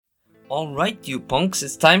Alright, you punks,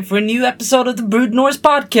 it's time for a new episode of the Brood Norse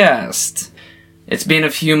podcast. It's been a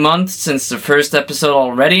few months since the first episode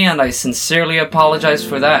already, and I sincerely apologize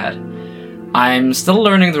for that. I'm still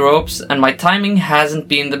learning the ropes, and my timing hasn't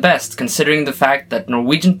been the best, considering the fact that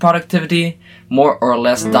Norwegian productivity more or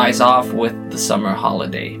less dies off with the summer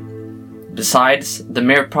holiday. Besides, the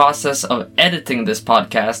mere process of editing this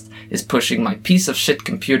podcast is pushing my piece of shit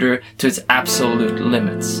computer to its absolute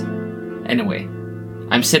limits. Anyway,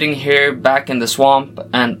 I'm sitting here back in the swamp,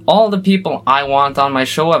 and all the people I want on my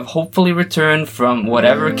show have hopefully returned from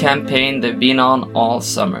whatever campaign they've been on all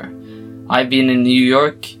summer. I've been in New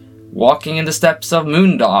York, walking in the steps of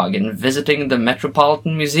Moondog and visiting the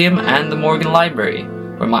Metropolitan Museum and the Morgan Library,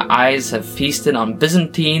 where my eyes have feasted on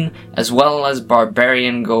Byzantine as well as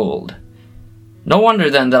barbarian gold. No wonder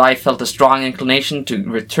then that I felt a strong inclination to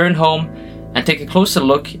return home and take a closer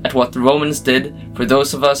look at what the Romans did for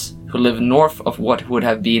those of us who live north of what would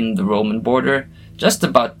have been the Roman border just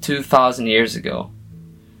about 2,000 years ago.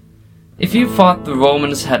 If you thought the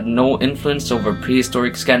Romans had no influence over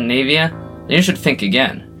prehistoric Scandinavia, then you should think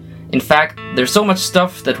again. In fact, there's so much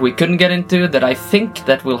stuff that we couldn't get into that I think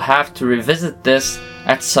that we'll have to revisit this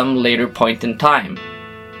at some later point in time.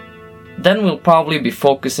 Then we'll probably be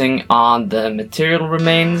focusing on the material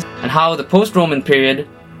remains and how the post-Roman period,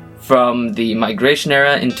 from the migration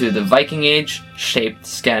era into the Viking Age, shaped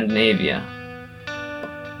Scandinavia.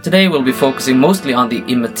 Today we'll be focusing mostly on the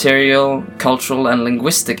immaterial, cultural and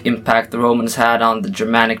linguistic impact the Romans had on the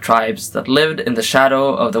Germanic tribes that lived in the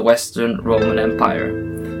shadow of the Western Roman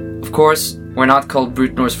Empire. Of course, we're not called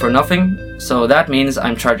Brute Norse for nothing, so that means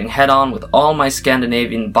I'm charging head-on with all my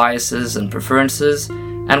Scandinavian biases and preferences,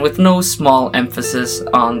 and with no small emphasis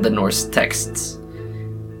on the Norse texts.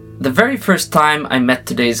 The very first time I met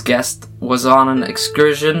today's guest was on an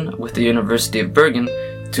excursion with the University of Bergen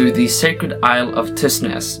to the sacred Isle of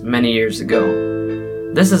Tysnes many years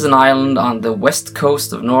ago. This is an island on the west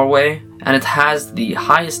coast of Norway, and it has the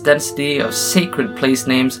highest density of sacred place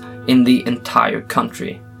names in the entire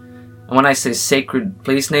country. And when I say sacred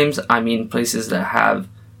place names, I mean places that have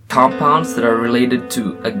compounds that are related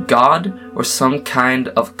to a god or some kind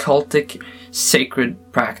of cultic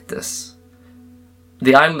sacred practice.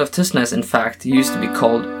 The island of Tysnes, in fact, used to be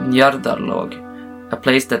called Njardarlog, a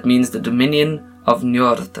place that means the dominion of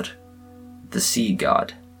Njordr, the sea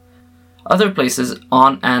god. Other places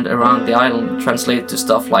on and around the island translate to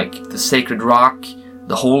stuff like the sacred rock,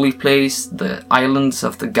 the holy place, the islands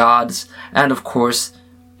of the gods, and of course,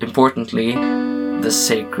 importantly, the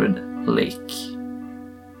sacred lake.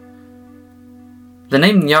 The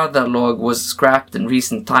name Njardarlog was scrapped in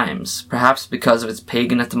recent times, perhaps because of its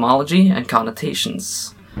pagan etymology and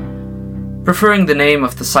connotations, preferring the name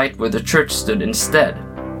of the site where the church stood instead.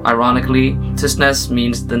 Ironically, Tysnes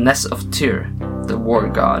means the Ness of Tyr, the war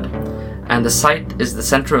god, and the site is the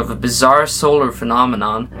center of a bizarre solar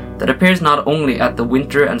phenomenon that appears not only at the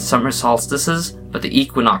winter and summer solstices, but the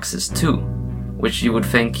equinoxes too, which you would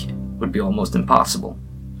think would be almost impossible.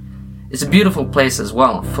 It's a beautiful place as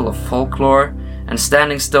well, full of folklore and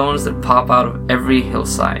standing stones that pop out of every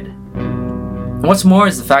hillside. And what's more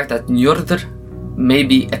is the fact that Njordr may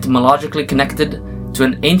be etymologically connected to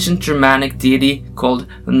an ancient Germanic deity called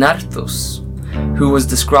Nerthus, who was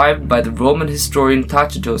described by the Roman historian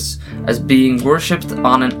Tacitus as being worshipped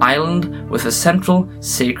on an island with a central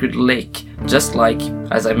sacred lake, just like,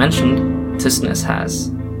 as I mentioned, Tysnes has.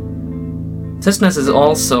 Tysnes is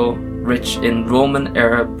also rich in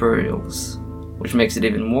Roman-era burials, which makes it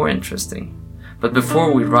even more interesting. But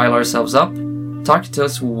before we rile ourselves up,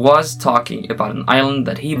 Tacitus was talking about an island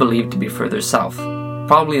that he believed to be further south,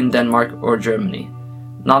 probably in Denmark or Germany.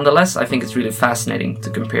 Nonetheless, I think it's really fascinating to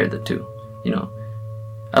compare the two.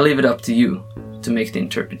 I'll leave it up to you to make the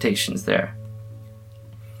interpretations there.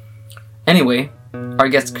 Anyway, our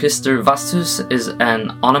guest Christer Vasthus is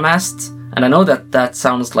an onomast, and I know that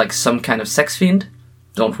sounds like some kind of sex fiend.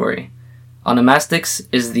 Don't worry. Onomastics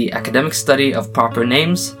is the academic study of proper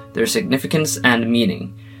names, their significance and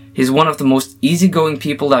meaning. He's one of the most easygoing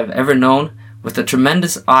people I've ever known, with a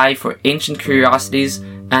tremendous eye for ancient curiosities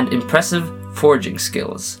and impressive foraging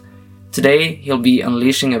skills. Today, he'll be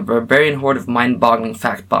unleashing a barbarian horde of mind-boggling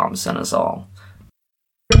fact bombs on us all.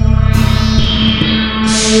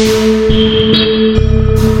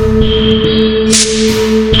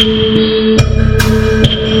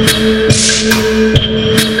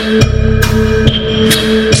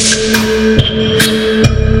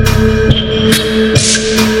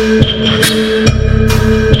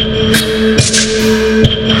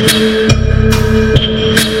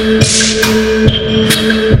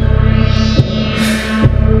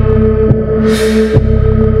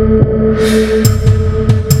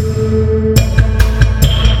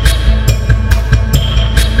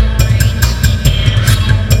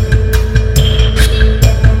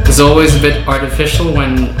 always a bit artificial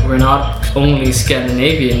when we're not only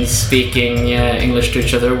Scandinavians speaking English to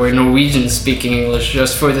each other, we're Norwegians speaking English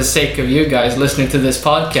just for the sake of you guys listening to this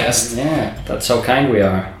podcast. Yeah, that's how kind we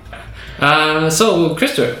are. So,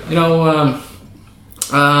 Christer,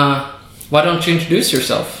 why don't you introduce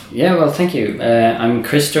yourself? Yeah, well, thank you. I'm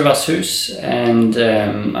Christer Vasshus, and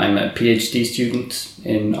I'm a PhD student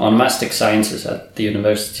in onomastic sciences at the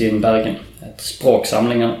University in Bergen, at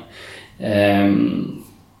Språksamlingen.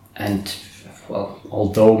 And, well,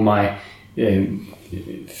 although my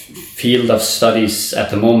field of studies at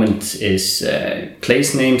the moment is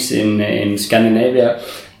place names in Scandinavia,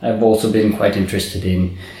 I've also been quite interested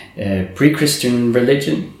in pre-Christian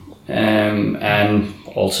religion, and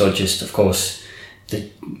also just, of course,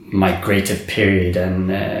 the migrative period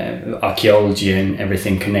and archaeology and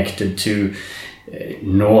everything connected to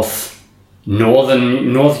North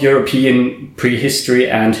European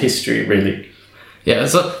prehistory and history, really. Yeah,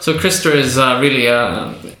 so Christer is really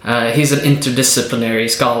he's an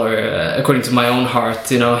interdisciplinary scholar, according to my own heart.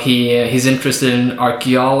 He's interested in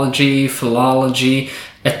archaeology, philology,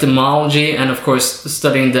 etymology, and of course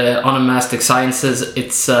studying the onomastic sciences.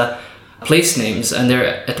 It's place names and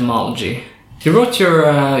their etymology. You wrote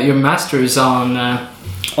your master's on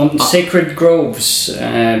sacred groves,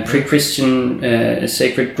 pre-Christian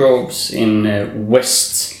sacred groves in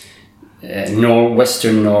Western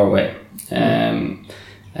Norway.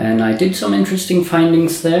 And I did some interesting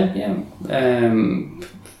findings there.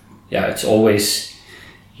 It's always,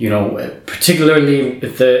 particularly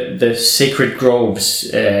the sacred groves.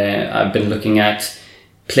 I've been looking at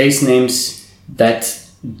place names that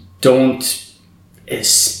don't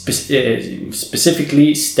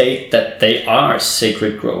specifically state that they are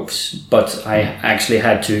sacred groves, but I actually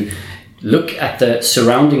had to look at the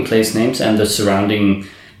surrounding place names and the surrounding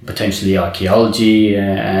potentially archaeology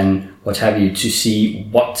and what have you, to see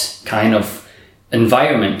what kind of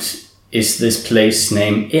environment is this place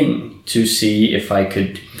name in, to see if I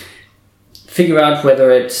could figure out whether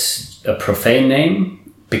it's a profane name,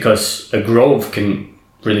 because a grove can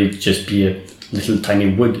really just be a little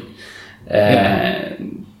tiny wood,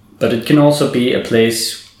 but it can also be a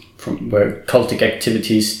place from where cultic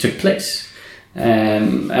activities took place,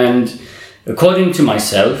 and according to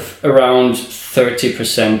myself, around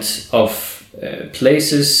 30% of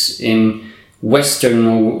places in Western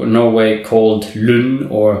Norway called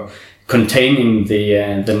Lund, or containing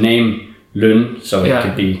the name Lund, so it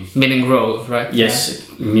could be meaning grove, right? Yes,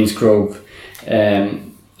 it means grove.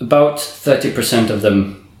 About 30% of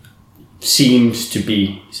them seems to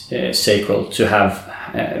be sacred, to have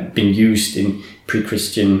been used in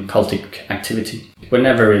pre-Christian cultic activity. We're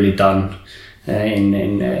never really done.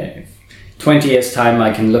 In 20 years' time,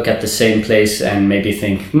 I can look at the same place and maybe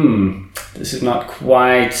think, this is not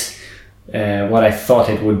quite what I thought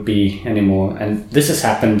it would be anymore. And this has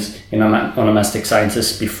happened in onomastic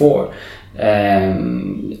sciences before,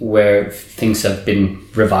 where things have been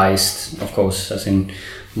revised, of course, as in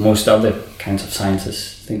most other kinds of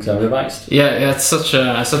sciences, things are revised. Yeah, it's such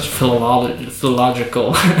a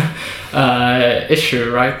philological issue,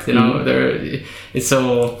 right?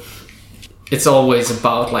 It's always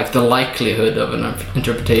about like the likelihood of an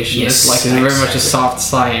interpretation. Yes, it's like very much a soft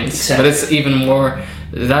science, but it's even more,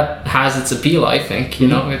 that has its appeal, I think.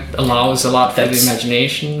 It allows a lot for the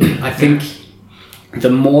imagination. I think the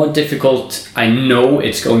more difficult I know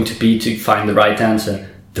it's going to be to find the right answer,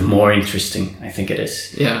 the more interesting I think it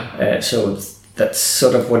is. Yeah. So that's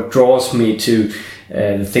sort of what draws me to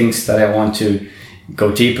the things that I want to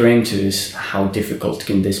go deeper into, is how difficult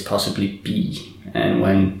can this possibly be? And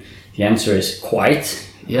when the answer is quite,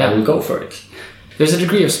 I will go for it. There's a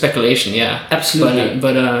degree of speculation, yeah. Absolutely.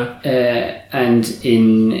 And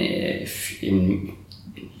in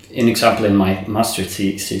example, in my master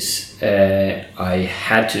thesis, I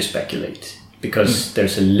had to speculate, because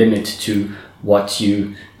there's a limit to what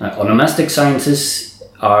you... onomastic sciences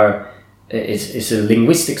is a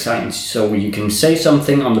linguistic science, so you can say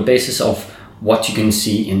something on the basis of what you can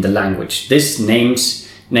see in the language. This name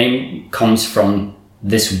comes from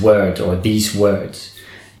this word or these words,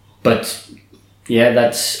 but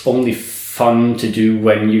that's only fun to do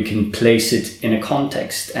when you can place it in a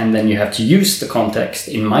context, and then you have to use the context,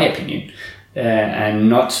 in my opinion, and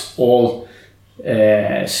not all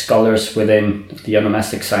scholars within the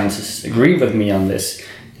onomastic sciences agree with me on this.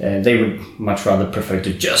 They would much rather prefer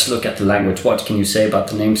to just look at the language. What can you say about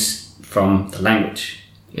the names from the language?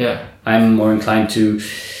 Yeah, I'm more inclined to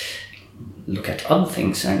look at other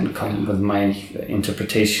things and come with my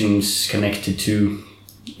interpretations connected to,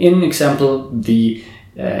 in example, the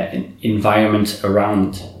environment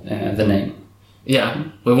around the name. Yeah,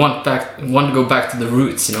 we want to go back to the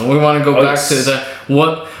roots. You know, we want to go back to the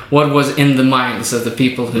what was in the minds of the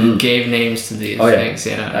people who gave names to these things.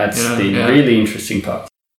 Yeah, that's really interesting part.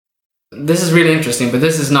 This is really interesting, but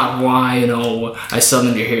this is not why, you know, I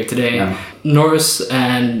suddenly here today. No. Norse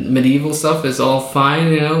and medieval stuff is all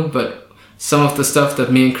fine, you know, but some of the stuff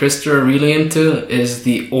that me and Krista are really into is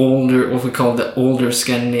the older, what we call the older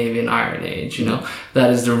Scandinavian Iron Age, you know. That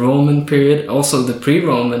is the Roman period, also the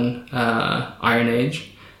pre-Roman Iron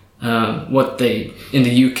Age, what they in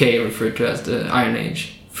the UK refer to as the Iron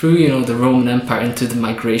Age. Through, you know, the Roman Empire into the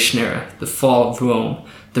migration era, the fall of Rome,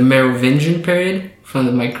 the Merovingian period, from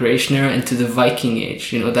the migration era into the Viking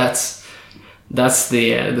Age, you know, that's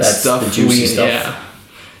the stuff, the juicy stuff. Yeah.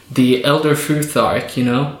 The Elder Futhark, you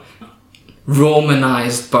know,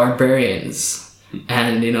 Romanized barbarians,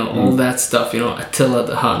 and you know all that stuff. You know, Attila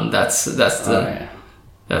the Hun. That's the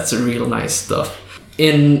real nice stuff.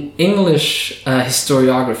 In English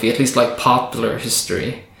historiography, at least like popular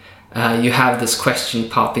history, you have this question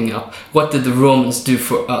popping up: what did the Romans do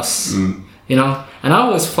for us? You know, and I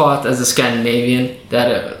always thought as a Scandinavian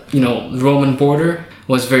that you know, the Roman border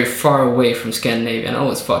was very far away from Scandinavia, and I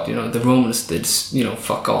always thought, you know, the Romans did, you know,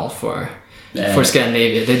 fuck all for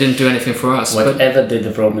Scandinavia. They didn't do anything for us. Whatever did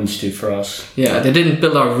the Romans do for us? Yeah, they didn't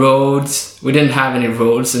build our roads. We didn't have any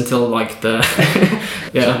roads until like the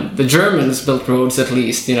the Germans built roads at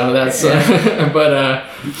least. You know, that's but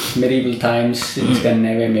medieval times in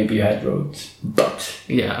Scandinavia maybe you had roads, but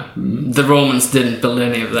the Romans didn't build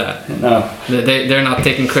any of that. No, they're not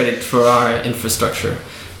taking credit for our infrastructure,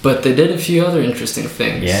 but they did a few other interesting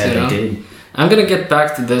things. Yeah, you know? they did. I'm going to get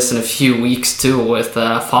back to this in a few weeks too with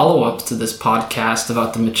follow-ups to this podcast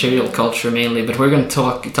about the material culture mainly, but we're going to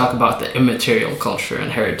talk about the immaterial culture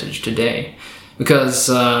and heritage today, because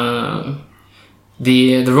the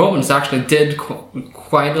Romans actually did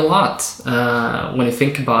quite a lot when you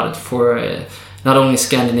think about it for not only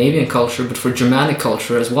Scandinavian culture but for Germanic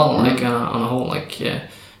culture as well, like on a whole, like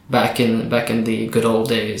back in the good old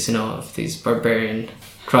days, you know, of these barbarian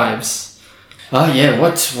tribes. Oh yeah,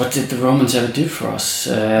 what did the Romans ever do for us?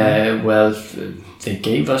 Well, they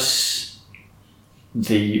gave us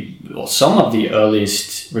some of the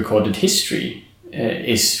earliest recorded history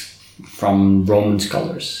is from Roman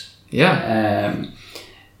scholars. Yeah.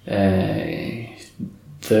 The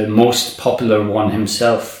most popular one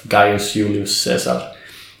himself, Gaius Julius Caesar,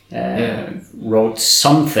 wrote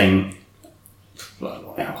something.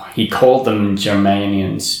 Well, he called them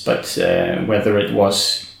Germanians, but whether it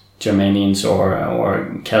was Germanians or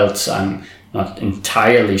Celts, I'm not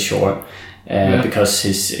entirely sure, because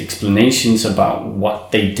his explanations about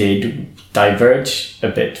what they did diverge a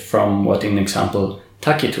bit from what, in example,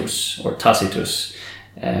 Tacitus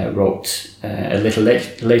wrote a little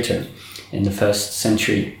later in the 1st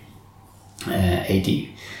century AD.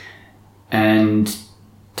 And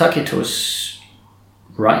Tacitus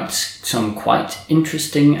writes some quite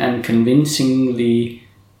interesting and convincingly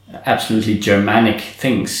absolutely Germanic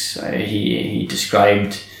things. He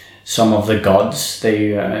described some of the gods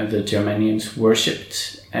the Germanians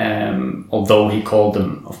worshipped, although he called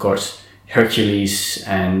them, of course, Hercules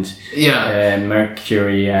and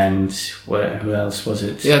Mercury and who else was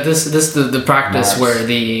it? Yeah, this the practice Mars. where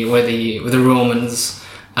the Romans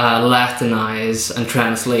Latinize and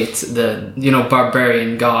translate the, you know,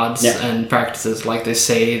 barbarian gods and practices, like they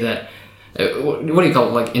say that what do you call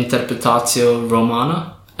it, like interpretatio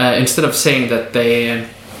Romana. Instead of saying that they,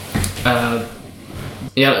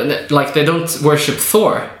 like they don't worship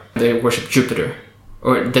Thor, they worship Jupiter,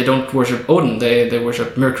 or they don't worship Odin, they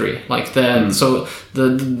worship Mercury. Like so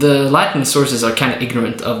the Latin sources are kind of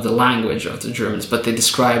ignorant of the language of the Germans, but they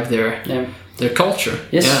describe their culture.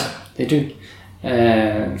 Yes, they do.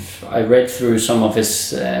 I read through some of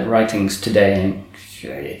his writings today, and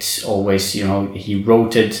it's always, you know, he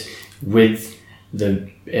wrote it with the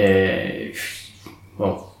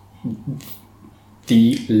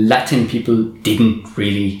the Latin people didn't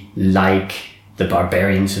really like the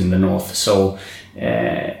barbarians in the north, so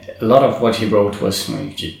a lot of what he wrote was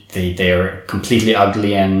they're completely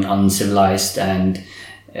ugly and uncivilized, and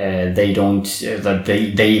they don't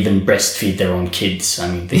they even breastfeed their own kids. I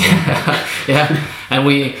mean, they don't and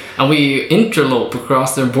we interlope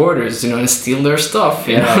across their borders, you know, and steal their stuff.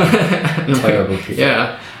 You know? Terrible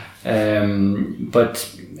people. But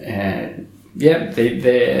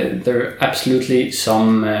there are absolutely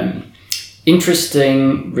some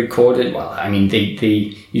interesting recorded. Well, I mean,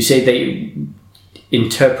 you say they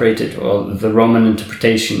interpreted, or the Roman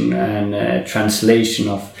interpretation and translation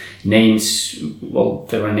of names. Well,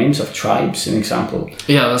 there are names of tribes, an example.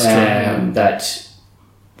 Yeah, that's true. That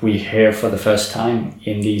we hear for the first time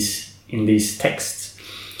in these in these texts.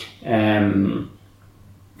 An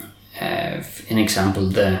example,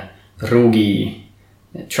 the Rogi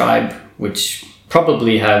tribe, which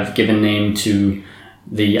probably have given name to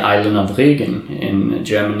the island of Rügen in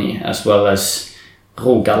Germany, as well as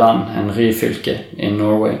Rogaland and Ryfylke in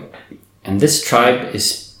Norway. And this tribe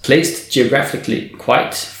is placed geographically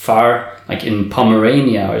quite far, like in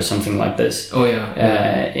Pomerania or something like this. Oh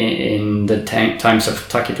yeah. In the times of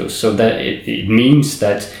Tacitus. So that it means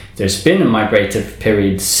that there's been a migrative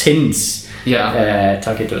period since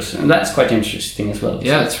Tacitus, and that's quite interesting as well.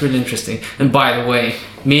 Yeah, it's really interesting. And by the way,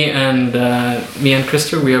 me and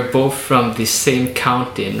Christer, we are both from the same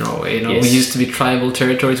county in Norway. You know, Yes. we used to be tribal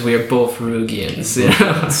territories. We are both Rugians. You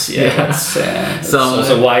know? So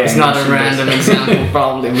also why it's I not a mentioned random this. example.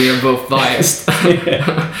 Probably we are both biased.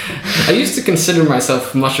 I used to consider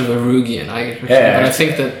myself much of a Rugian, but I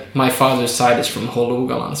think that my father's side is from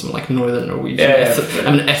Hålogaland, so I'm like Northern Norwegian.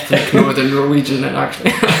 I'm an ethnic Northern Norwegian,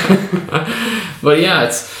 actually. But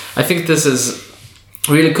yeah, I think this is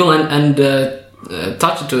really cool, and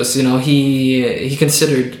Tacitus, you know, he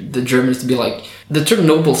considered the Germans to be like, the term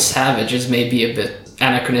noble savage is maybe a bit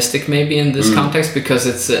anachronistic maybe in this context, because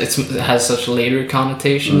it has such later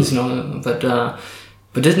connotations, you know, but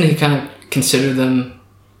didn't he kind of consider them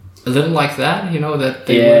a little like that, you know, that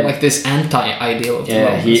they were like this anti-ideal of the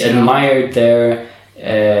Romans? He admired their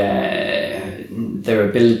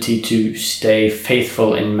ability to stay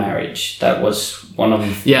faithful in marriage. That was one of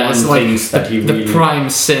the things that he really... The prime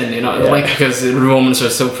sin, you know, like, because the Romans are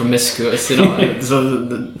so promiscuous, you know, and so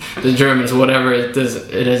the Germans, whatever it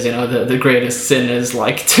is, you know, the greatest sin is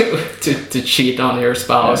like to cheat on your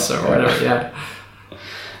spouse or whatever,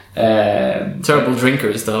 terrible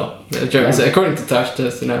drinkers, though, the Germans, according to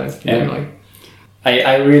Tacitus, you know, like...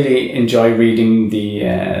 I really enjoy reading the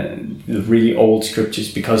really old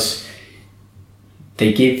scriptures, because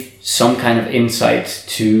they give some kind of insight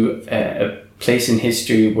to a place in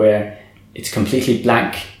history where it's completely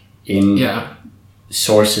blank in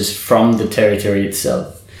sources from the territory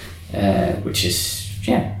itself, which is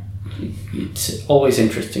it's always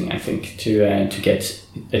interesting, I think, to get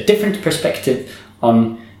a different perspective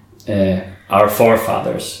on our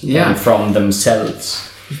forefathers from themselves.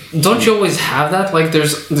 Don't you always have that? Like, there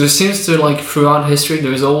seems to, like, throughout history,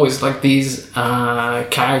 there's always like these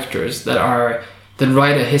characters that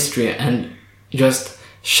write a history and just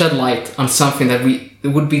shed light on something that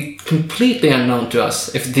would be completely unknown to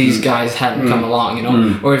us if these guys hadn't come along, you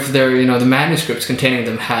know, or if the manuscripts containing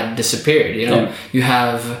them had disappeared, you know. You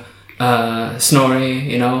have Snorri,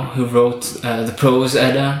 you know, who wrote the Prose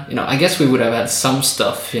Edda. You know, I guess we would have had some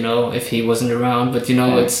stuff, you know, if he wasn't around, but you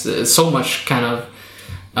know, it's so much kind of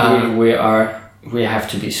we have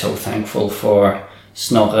to be so thankful for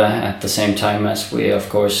Snorre, at the same time as we, of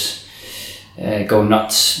course, go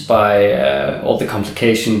nuts by all the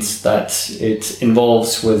complications that it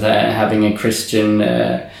involves with having a Christian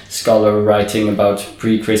scholar writing about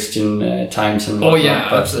pre-Christian times and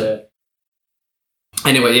whatnot.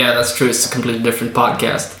 Anyway, that's true. It's a completely different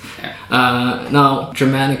podcast. Now,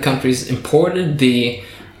 Germanic countries imported the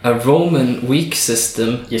Roman week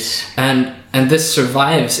system. Yes. And this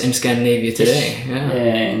survives in Scandinavia today.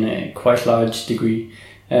 In a quite large degree.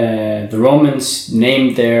 The Romans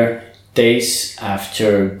named their days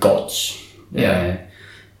after gods. And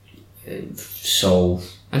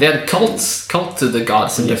they had cult to the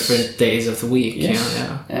gods in different days of the week. Yes.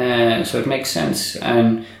 So it makes sense.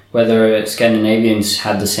 And whether Scandinavians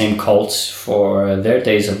had the same cults for their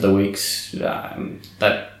days of the weeks,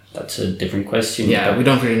 that's a different question. Yeah, we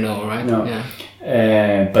don't really know, right? No.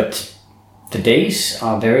 But the days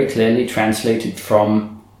are very clearly translated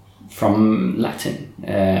from Latin.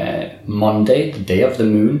 Monday, the day of the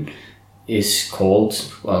moon, is called,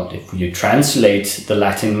 well, if you translate the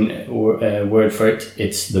Latin word for it,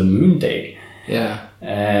 it's the moon day.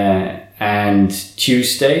 And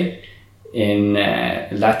Tuesday in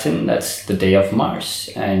Latin, that's the day of Mars,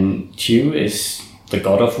 and Tu is the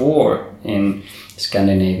god of war in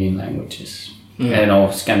Scandinavian languages,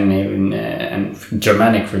 Scandinavian and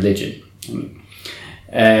Germanic religion.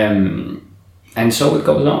 And so it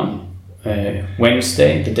goes on.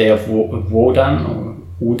 Wednesday, the day of Wodan or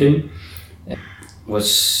Odin,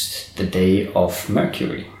 was the day of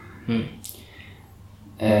Mercury.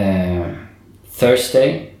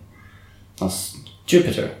 Thursday was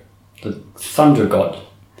Jupiter, the thunder god.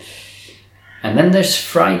 And then there's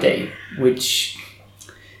Friday, which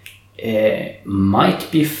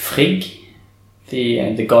might be Frigg,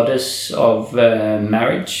 the goddess of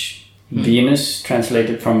marriage, Venus,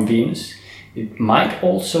 translated from Venus. It might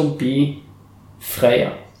also be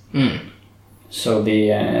Freya. So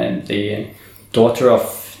the daughter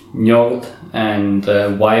of Njord, and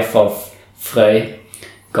wife of Frey,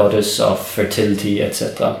 goddess of fertility,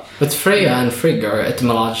 etc. But Freya and Frigg are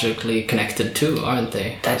etymologically connected too, aren't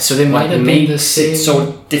they? That's so they might have been the same. It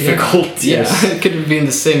so difficult. Yeah, Yes. it could have been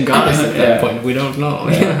the same goddess at that point. We don't know.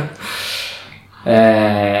 Yeah.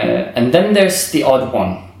 And then there's the odd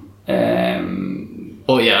one.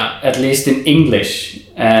 Oh yeah. At least in English,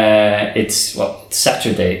 it's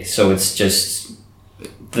Saturday, so it's just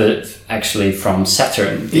actually from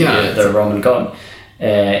Saturn, the Roman god.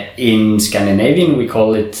 In Scandinavian, we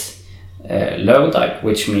call it lørdag,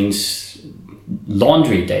 which means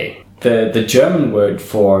laundry day. The German word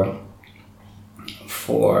for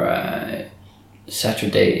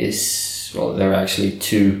Saturday is, well, there are actually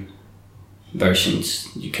two versions.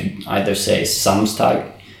 You can either say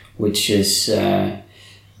Samstag, which is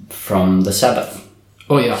from the Sabbath.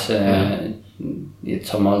 Oh yeah. The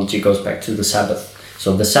etymology goes back to the Sabbath,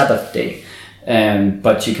 so the Sabbath day.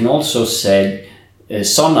 But you can also say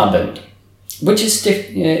Sonnabend, which is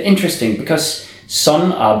interesting because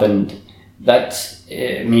Sonnabend, that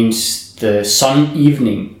means the sun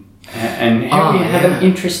evening, and here we have an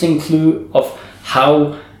interesting clue of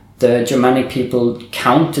how the Germanic people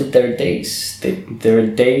counted their days. Their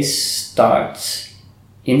days start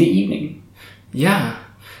in the evening. Yeah,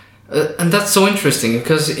 and that's so interesting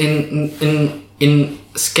because in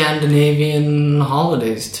Scandinavian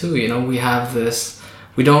holidays too, we have this.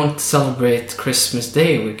 We don't celebrate Christmas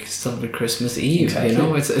Day. We celebrate Christmas Eve.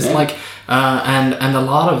 Exactly. It's like and a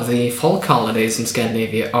lot of the folk holidays in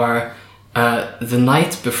Scandinavia are the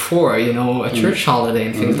night before, a church holiday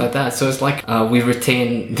and things like that. So it's like we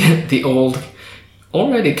retain the old,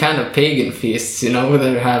 already kind of pagan feasts,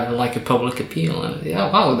 that have like a public appeal. And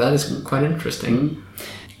that is quite interesting.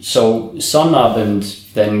 So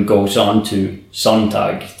Sonnabend then goes on to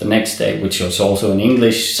Sonntag the next day, which is also in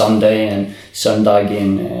English Sunday, and Sondag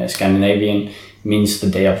in Scandinavian means the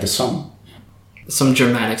day of the sun. Some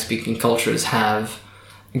Germanic-speaking cultures have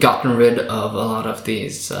gotten rid of a lot of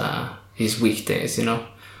these weekdays.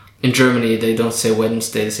 In Germany, they don't say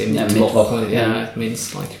Wednesday; they say Mittwoch. It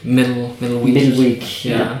means like middle week. Middle week.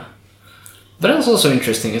 Yeah. But it's also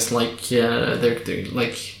interesting. It's like they're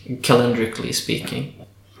like calendarically speaking.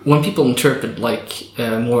 When people interpret like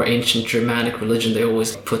more ancient Germanic religion, they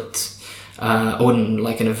always put Odin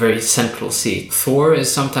like in a very central seat. Thor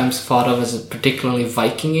is sometimes thought of as a particularly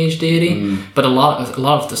Viking Age deity, but a lot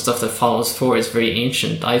of the stuff that follows Thor is very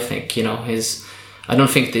ancient. I think I don't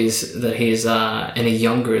think that he's any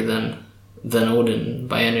younger than Odin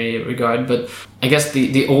by any regard. But I guess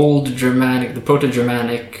the old Germanic, the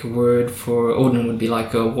Proto-Germanic word for Odin would be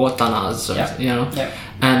like a Wotanaz,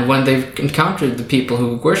 And when they've encountered the people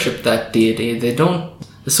who worship that deity, they don't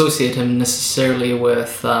associate him necessarily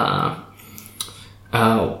with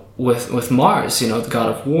Mars, the god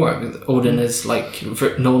of war. Odin is like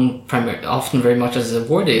known often very much as a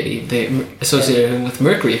war deity. They associate him with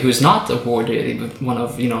Mercury, who is not a war deity, but one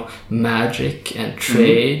of magic and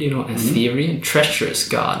trade, and theory and treacherous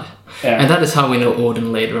god. Yeah. And that is how we know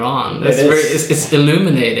Odin later on. It's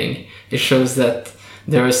illuminating. It shows that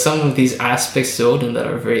there are some of these aspects to Odin that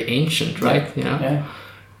are very ancient, right? Yeah.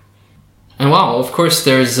 And of course,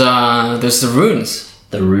 there's the runes.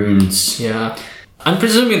 The runes. Yeah. I'm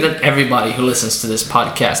presuming that everybody who listens to this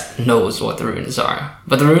podcast knows what the runes are.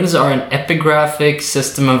 But the runes are an epigraphic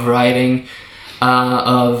system of writing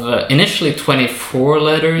of initially 24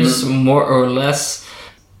 letters, more or less.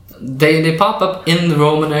 They pop up in the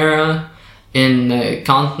Roman era, in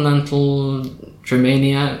continental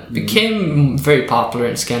Germania, became very popular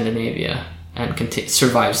in Scandinavia, and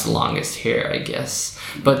survives the longest here, I guess.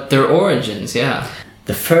 But their origins,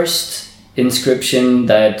 The first inscription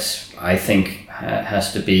that I think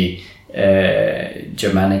has to be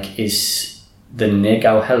Germanic is the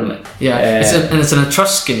Negau helmet. Yeah, it's an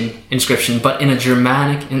Etruscan inscription, but in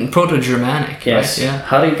Proto-Germanic. Yes, right? Yeah.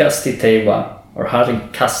 Harigasti Teva, or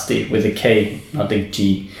Harigasti with a K, not a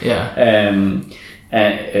G. Yeah.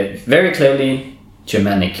 Very clearly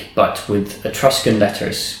Germanic, but with Etruscan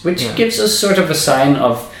letters, which gives us sort of a sign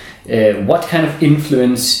of what kind of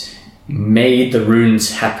influence made the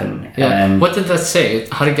runes happen. Yeah. And what did that say?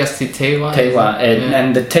 Harigasti Teva? Teva.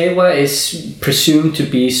 And the Teva is presumed to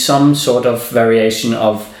be some sort of variation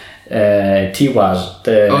of Tiwaz,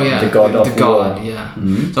 the god of war. Yeah.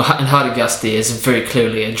 Mm-hmm. So, and Harigasti is very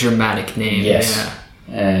clearly a Germanic name. Yes.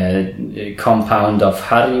 A compound of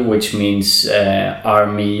Hari, which means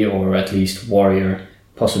army, or at least warrior,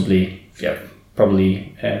 probably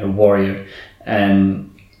warrior, and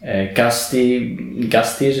Gastir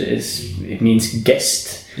means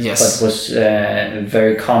guest. Yes. But was a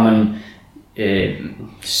very common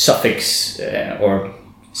suffix or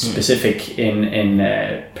specific in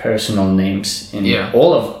personal names in Yeah.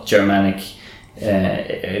 all of Germanic,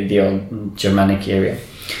 the old Germanic area.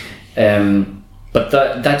 But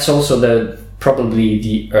that's also probably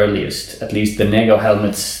the earliest. At least the Nego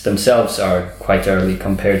helmets themselves are quite early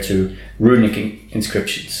compared to runic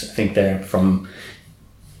inscriptions. I think they're from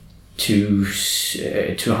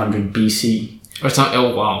 200 BC. Or something.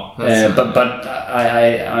 Oh wow! But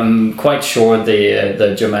I'm quite sure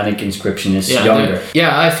the Germanic inscription is younger.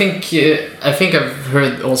 I think I've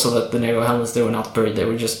heard also that the Nego helmets, they were not buried; they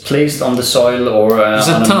were just placed on the soil or there's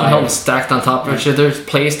a on ton of pyre. helmets stacked on top of each other,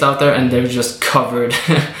 placed out there, and they're just covered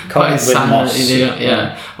by with sand. moss.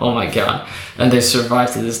 Yeah. Oh my god! And they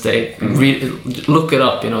survive to this day. Look it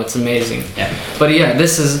up. It's amazing. Yeah. But yeah,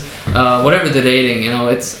 this is whatever the dating.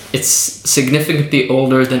 It's significantly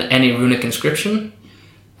older than any runic inscription.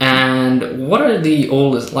 And what are the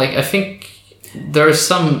oldest? Like, I think there are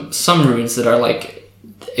some runes that are like,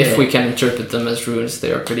 if we can interpret them as runes,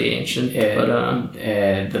 they are pretty ancient. But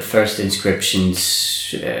the first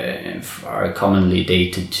inscriptions are commonly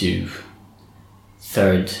dated to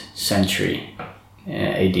 3rd century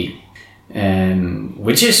AD,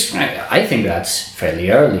 which is, I think that's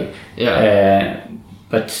fairly early. Yeah.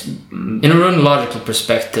 But in a runological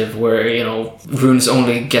perspective, where runes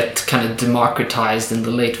only get kind of democratized in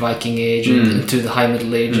the late Viking Age and into the High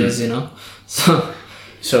Middle Ages,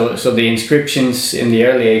 So the inscriptions in the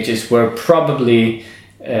early ages were probably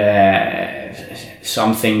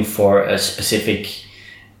something for a specific,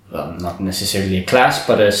 well, not necessarily a class,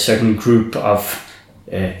 but a certain group of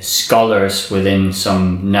scholars within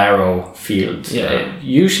some narrow field.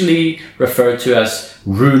 Usually referred to as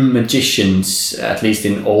rune magicians, at least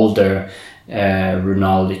in older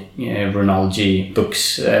runology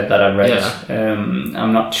books that I read.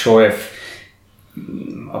 I'm not sure if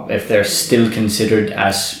they're still considered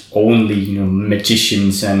as only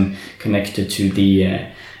magicians and connected to the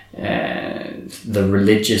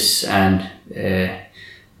religious and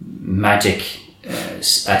magic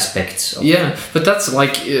aspects of but that's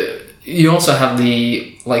like you also have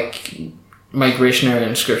the migrationary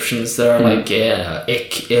inscriptions that are like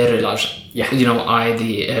ek erilage, I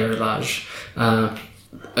the erilage,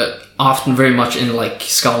 often very much in like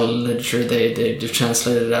scholarly literature they're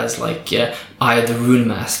translated as like I the rune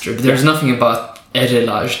master, but there's nothing about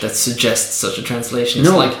erilage that suggests such a translation. It's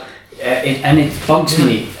and it bugs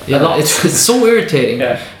me a lot. It's so irritating.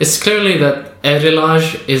 It's clearly that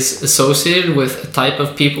erilage is associated with a type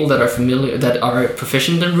of people that are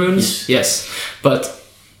proficient in runes. Yes, but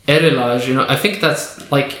erilage, I think that's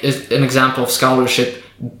like an example of scholarship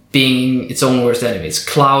being its own worst enemy. It's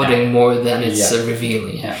clouding more than it's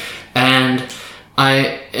revealing. And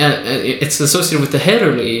it's associated with the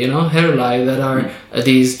Heruli, Heruli that are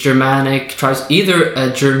these Germanic tribes, either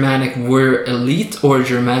a Germanic elite or a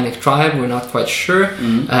Germanic tribe, we're not quite sure,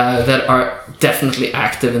 that are definitely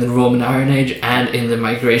active in the Roman Iron Age and in the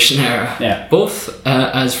migration era, both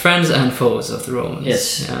as friends and foes of the Romans.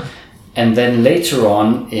 Yes. And then later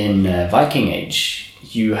on in Viking Age,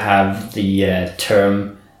 you have the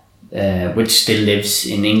term, which still lives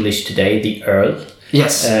in English today, the Earl.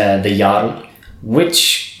 Yes. The Jarl,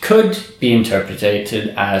 which could be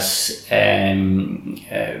interpreted as a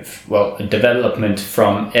development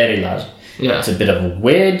from Erilar. It's a bit of a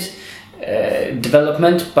weird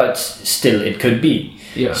development, but still it could be.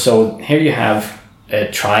 So here you have a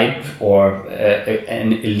tribe or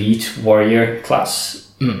an elite warrior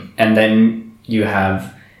class. And then you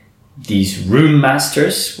have these rune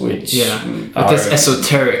masters, which with this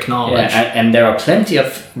esoteric knowledge. And there are plenty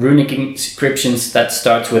of runic inscriptions that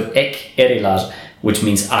start with Ek Erilar, which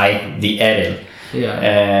means I, the Eril.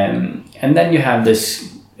 And then you have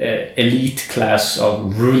this elite class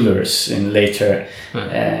of rulers in later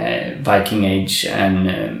Viking Age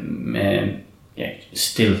and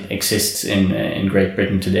still exists in Great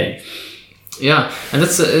Britain today. Yeah, and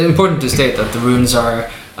that's important to state that the runes are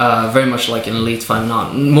very much like an elite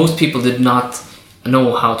phenomenon. Most people did not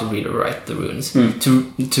know how to read or write the runes.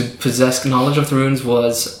 To possess knowledge of the runes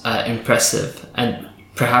was impressive and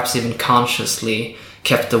perhaps even consciously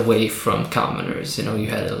kept away from commoners. You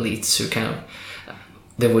had elites who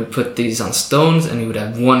they would put these on stones, and you would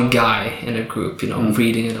have one guy in a group,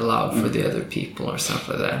 reading it aloud for the other people or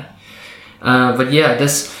something like that. But yeah,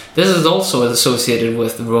 this is also associated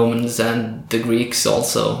with the Romans and the Greeks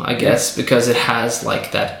also, I guess, because it has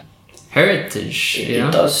like that heritage.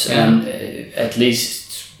 It does, and at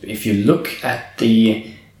least if you look at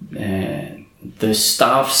the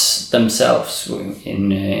staffs themselves,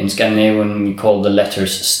 in Scandinavian we call the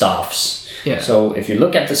letters staffs. So if you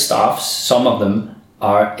look at the staffs, some of them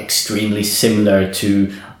are extremely similar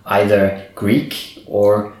to either Greek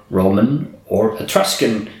or Roman or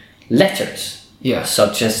Etruscan letters,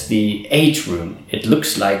 such as the H rune. It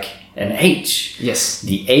looks like an H. Yes.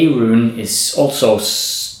 The A rune is also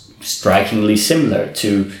strikingly similar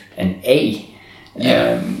to an A.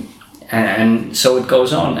 And so it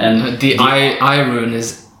goes on. And the I rune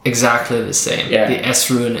is exactly the same. Yeah. The S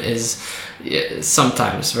rune is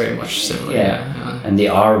sometimes very much similar. And the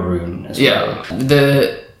R rune as well.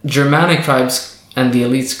 The Germanic tribes and the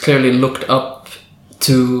elites clearly looked up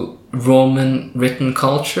to Roman written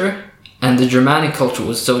culture, and the Germanic culture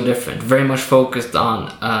was so different, very much focused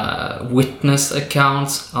on witness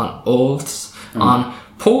accounts, on oaths, on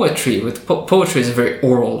poetry. With poetry is a very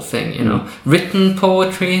oral thing, you know. Written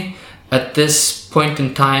poetry at this point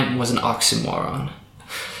in time was an oxymoron,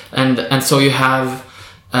 and so you have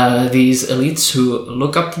these elites who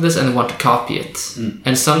look up to this and want to copy it.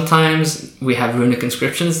 And sometimes we have runic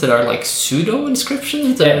inscriptions that are like pseudo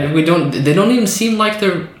inscriptions that they don't even seem like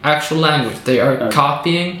their actual language. They are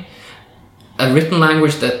copying a written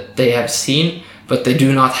language that they have seen, but they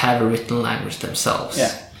do not have a written language themselves.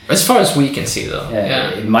 As far as we can see, though.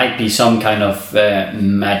 It might be some kind of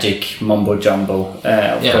magic mumbo jumbo,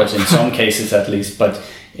 of course, in some cases at least, but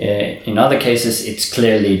in other cases it's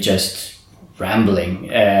clearly just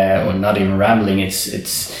rambling, or not even rambling.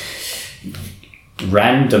 It's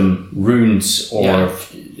random runes or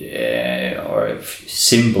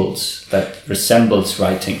symbols that resembles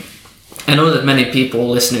writing. I know that many people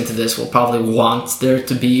listening to this will probably want there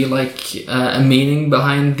to be like a meaning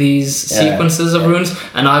behind these sequences of runes,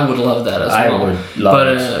 and I would love that as well. I would love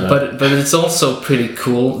it. But it's also pretty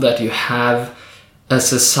cool that you have a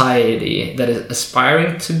society that is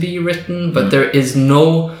aspiring to be written, but there is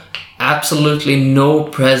absolutely no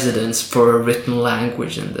precedence for a written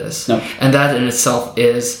language in this. No. And that in itself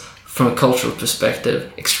is, from a cultural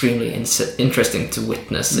perspective, extremely interesting to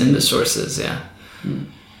witness in the sources.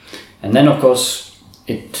 And then, of course,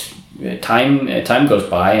 time goes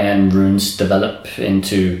by and runes develop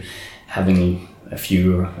into having a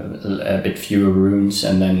bit fewer runes,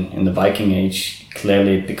 and then in the Viking Age,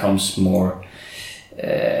 clearly it becomes more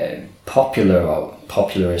popular. Or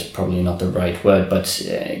popular is probably not the right word, but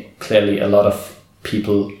clearly a lot of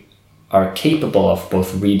people are capable of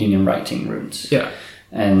both reading and writing runes.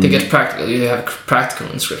 And they get practical. You have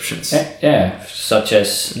practical inscriptions. Such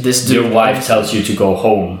as your wife tells you to go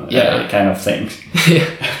home, kind of thing.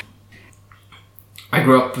 I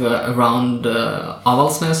grew up around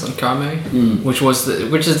Avaldsnes and Karmøy,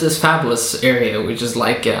 which is this fabulous area, which is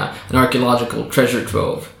like an archaeological treasure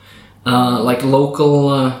trove.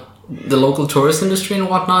 The local tourist industry and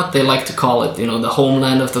whatnot, they like to call it, the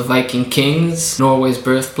homeland of the Viking kings, Norway's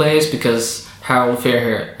birthplace, because Harald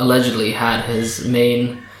Fairhair allegedly had his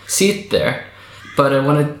main seat there. But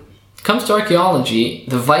when it comes to archaeology,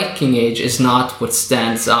 the Viking Age is not what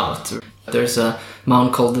stands out. There's a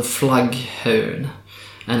mound called the Flagghaugen,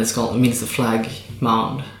 and it means the flag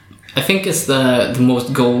mound. I think it's the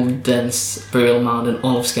most gold-dense burial mound in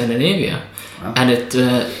all of Scandinavia. Wow. And it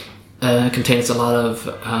contains a lot of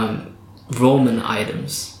Roman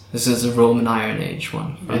items. This is a Roman Iron Age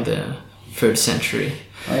one from the 3rd century.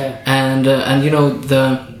 And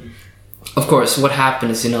of course, what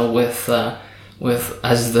happens, with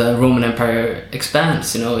as the Roman Empire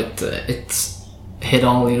expands, it's hit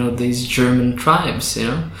all these German tribes,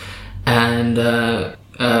 and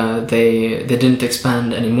they didn't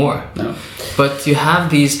expand anymore. No. But you have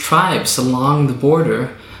these tribes along the border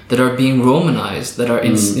that are being Romanized, that are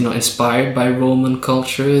inspired by Roman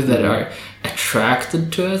culture, that are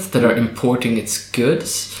attracted to it, that are importing its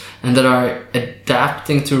goods, and that are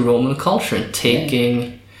adapting to Roman culture and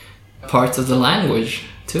taking parts of the language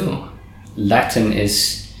too. Latin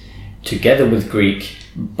is, together with Greek,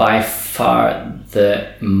 by far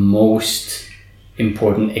the most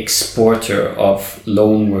important exporter of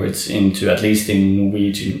loanwords into, at least in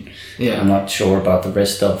Norwegian. I'm not sure about the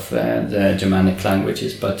rest of the Germanic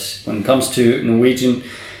languages, but when it comes to Norwegian,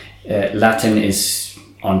 Latin is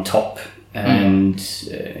on top, and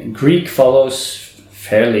Greek follows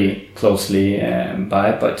fairly closely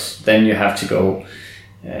by, but then you have to go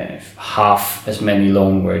half as many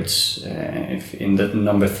loanwords in the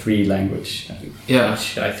number 3 language,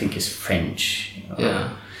 which I think is French.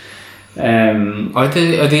 Are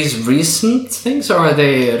these recent things, or are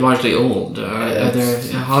they largely old?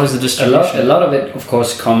 How is the distribution? A lot of it, of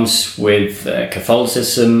course, comes with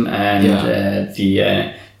Catholicism and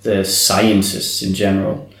the sciences in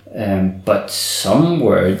general. But some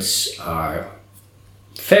words are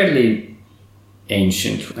fairly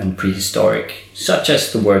ancient and prehistoric, such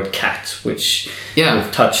as the word cat, which Yeah.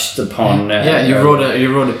 we've touched upon. You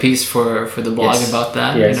wrote a piece for the blog about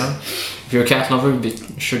that. Yes. You know, if you're a cat lover, be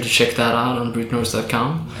sure to check that out on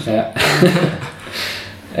BruteNorse.com. Yeah.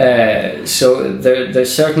 So there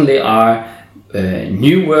certainly are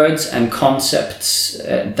new words and concepts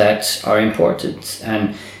that are important,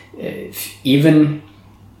 and even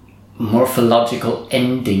morphological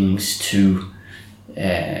endings to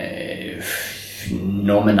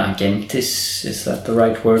nomen agentis. Is that the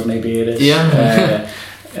right word? Maybe it is. Yeah.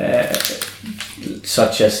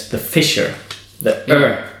 Such as the fissure, the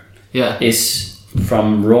Yeah. is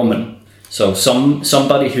from Roman. So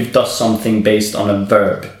somebody who does something based on a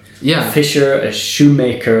verb. Yeah. A fisher, a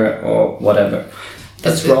shoemaker, or whatever.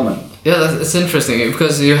 That's Roman. Yeah, it's interesting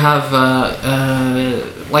because you have,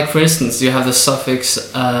 like for instance, you have the suffix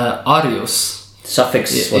arios.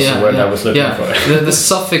 Suffix was the word I was looking for. the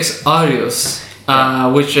suffix arios,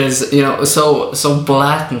 which is so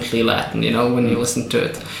blatantly Latin. You know, when you listen to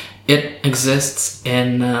it, it exists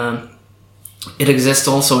in. It exists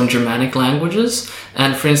also in Germanic languages,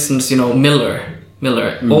 and for instance, Miller.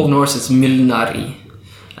 Old Norse is Milnari,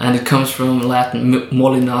 and it comes from Latin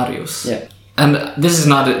molinarius. Yeah. And this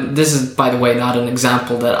is by the way not an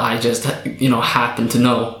example that I just happen to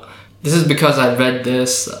know. This is because I read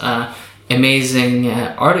this amazing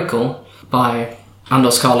article by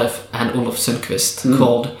Anders Kallef and Olof Sundqvist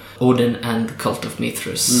called Odin and the Cult of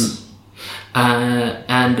Mithras.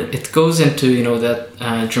 And it goes into that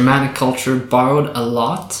Germanic culture borrowed a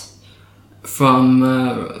lot from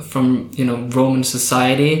Roman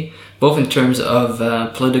society, both in terms of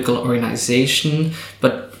political organization,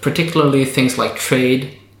 but particularly things like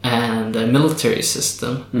trade and military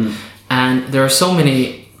system. And there are so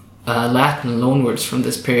many Latin loanwords from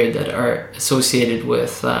this period that are associated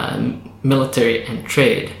with military and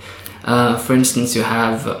trade. For instance, you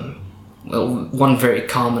have one very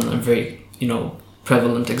common and very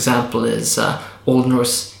prevalent example is Old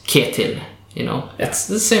Norse ketil. It's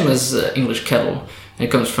the same as English kettle. It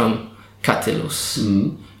comes from katilus.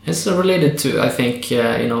 It's related to, I think,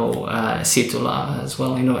 situla as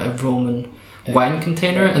well. A Roman wine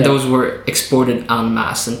container, and those were exported en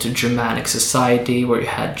masse into Germanic society, where you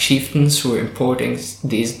had chieftains who were importing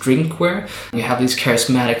these drinkware. You have these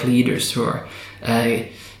charismatic leaders who are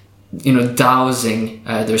dousing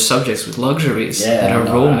their subjects with luxuries that are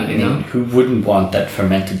Roman. I mean, who wouldn't want that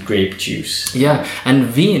fermented grape juice? Yeah, and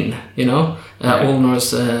vin, Old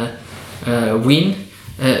Norse vin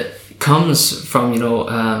comes from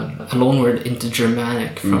a loanword into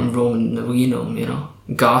Germanic from Roman vinum.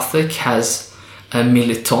 Gothic has a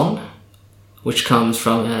militon, which comes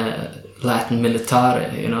from Latin militare,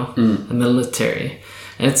 a military.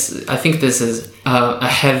 And I think this is a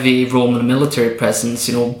heavy Roman military presence,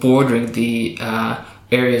 bordering the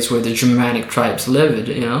areas where the Germanic tribes lived,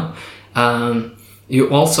 You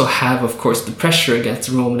also have, of course, the pressure against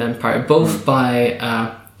the Roman Empire, both by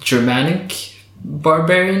Germanic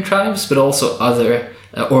barbarian tribes, but also other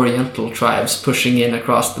Oriental tribes pushing in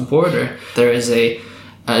across the border. There is a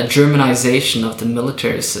Germanization of the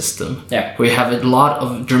military system, where you have a lot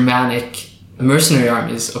of Germanic mercenary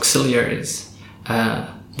armies, auxiliaries,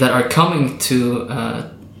 that are coming to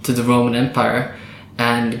the Roman Empire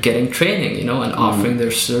and getting training, and offering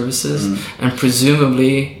their services, and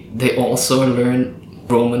presumably they also learn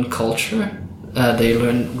Roman culture. They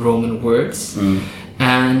learn Roman words,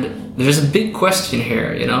 and there's a big question here.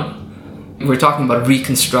 We're talking about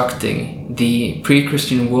reconstructing the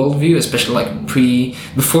pre-Christian worldview, especially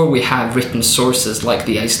before we have written sources like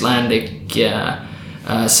the Icelandic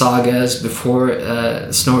sagas, before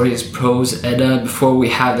Snorri's Prose Edda, before we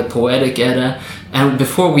have the Poetic Edda, and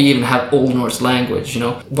before we even have Old Norse language.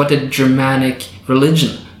 What did Germanic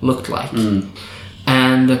religion look like?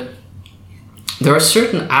 And there are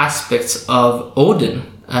certain aspects of Odin,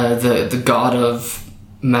 the god of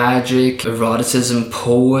magic, eroticism,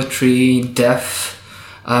 poetry, death,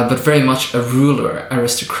 but very much a ruler,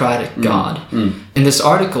 aristocratic god. In this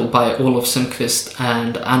article by Olof Sundqvist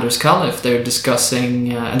and Anders Kallef, they're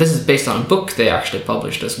discussing, and this is based on a book they actually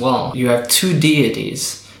published as well. You have two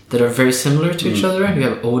deities that are very similar to each other. You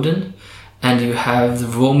have Odin, and you have the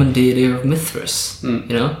Roman deity of Mithras,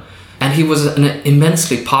 And he was an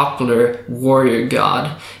immensely popular warrior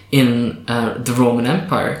god in the Roman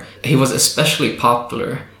Empire. He was especially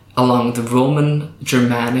popular along the Roman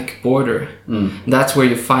Germanic border. That's where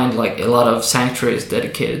you find a lot of sanctuaries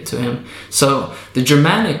dedicated to him. So the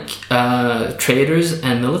Germanic traders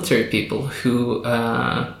and military people who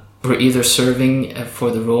were either serving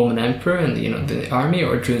for the Roman emperor and the army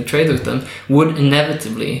or doing trade with them would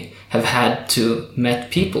inevitably have had to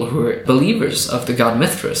met people who were believers of the god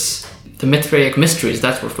Mithras. The Mithraic mysteries,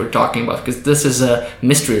 that's what we're talking about, because this is a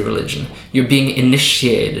mystery religion. You're being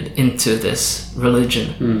initiated into this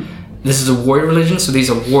religion. This is a warrior religion, so these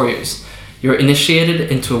are warriors. You're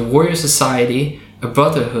initiated into a warrior society, a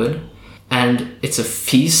brotherhood, and it's a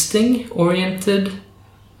feasting-oriented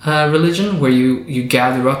religion where you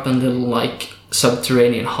gather up in little like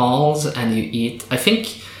subterranean halls and you eat. I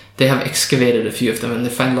think they have excavated a few of them and they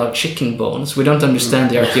find a lot of chicken bones. We don't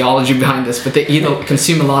understand the archaeology behind this, but they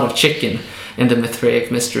consume a lot of chicken in the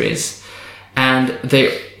Mithraic mysteries. And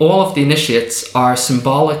all of the initiates are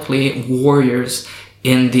symbolically warriors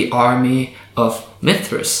in the army of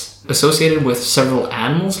Mithras, associated with several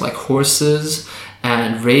animals like horses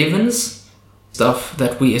and ravens, stuff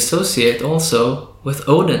that we associate also with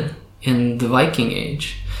Odin in the Viking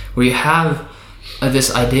Age, where you have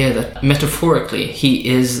this idea that metaphorically he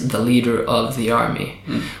is the leader of the army.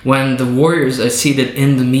 When the warriors are seated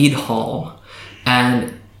in the mead hall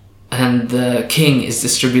and the king is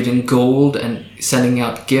distributing gold and sending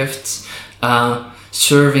out gifts,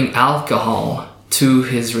 serving alcohol to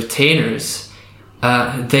his retainers,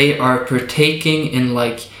 they are partaking in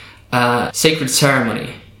like sacred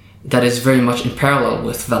ceremony that is very much in parallel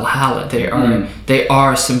with Valhalla. They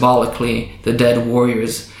are symbolically the dead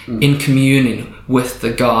warriors in communion with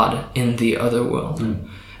the god in the other world. And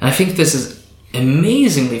I think this is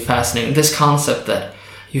amazingly fascinating, this concept that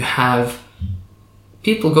you have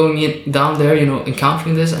people going down there,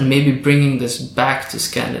 encountering this and maybe bringing this back to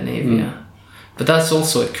Scandinavia. But that's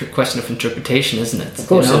also a question of interpretation, isn't it? Of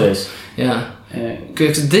course it is. Yeah.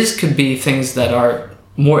 Because this could be things that are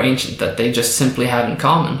more ancient that they just simply have in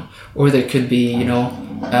common. Or there could be,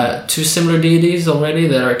 two similar deities already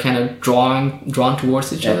that are kind of drawn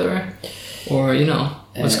towards each other. Or,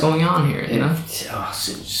 what's going on here, It's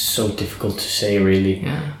so difficult to say, really.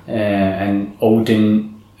 Yeah. And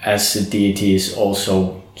Odin as a deity is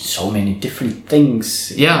also so many different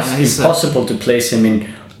things. Yeah. It's impossible to place him in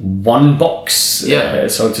one box,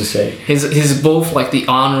 so to say. He's both like the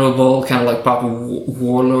honorable kind of like proper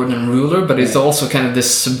warlord and ruler, but he's also kind of this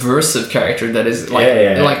subversive character that is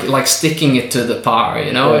like sticking it to the power.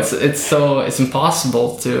 It's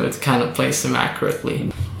impossible to kind of place him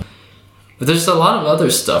accurately. But there's a lot of other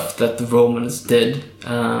stuff that the Romans did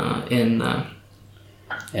in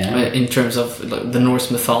terms of like, the Norse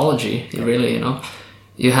mythology. Really,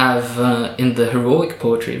 you have in the heroic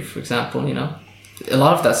poetry, for example, a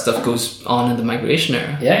lot of that stuff goes on in the migration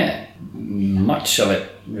era. Yeah, much of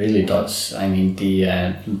it really does. I mean, the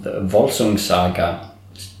Volsung saga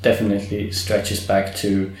definitely stretches back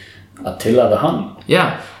to Attila the Hun.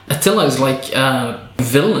 Yeah, Attila is like a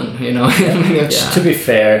villain, To be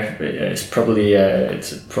fair, it's probably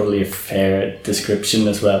a fair description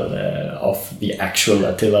as well of the actual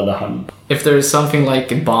Attila the Hun. If there is something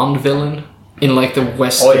like a Bond villain in like the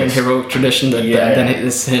Western heroic tradition, then it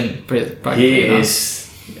is him. He is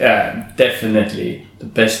definitely the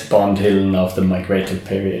best Bond villain of the migrated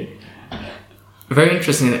period. Very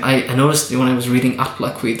interesting. I noticed when I was reading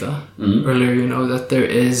Atlakvida earlier, that there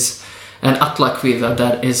is an Atlakvida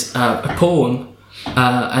that is a poem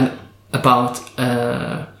and about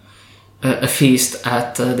a feast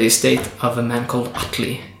at the estate of a man called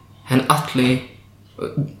Atli. And Atli,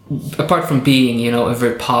 apart from being, a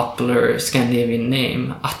very popular Scandinavian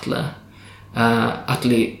name, Atle,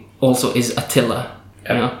 Atli also is Attila.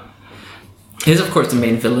 He's of course the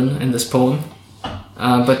main villain in this poem,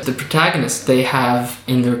 but the protagonists, they have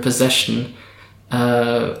in their possession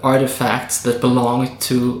artifacts that belong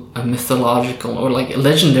to a mythological or like a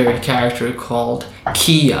legendary character called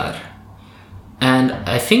Kiar. And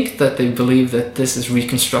I think that they believe that this is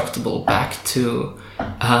reconstructable back to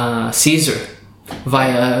Caesar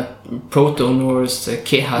via Proto-Norse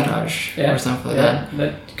Keharaj or something like that.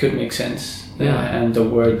 That could make sense. Yeah. And the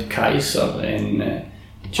word Kaiser in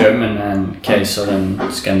German and Kaiser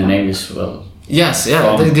in Scandinavian as well. Yes,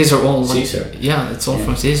 these are all like, Caesar. Yeah, it's all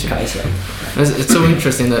from Caesar. Kaiser. It's so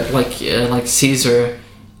interesting that like Caesar,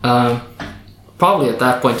 probably at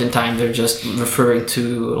that point in time they're just referring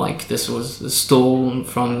to like this was stolen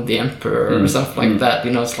from the emperor or something like that.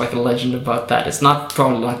 It's like a legend about that. It's not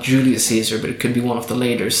probably like Julius Caesar, but it could be one of the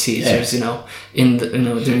later Caesars. In the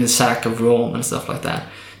during the sack of Rome and stuff like that.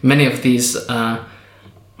 Many of these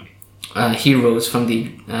heroes from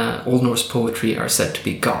the Old Norse poetry are said to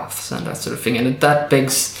be Goths and that sort of thing, and that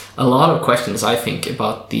begs a lot of questions, I think,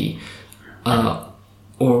 about the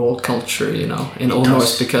oral culture, in Old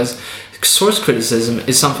Norse, because source criticism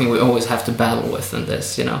is something we always have to battle with in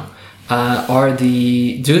this. Do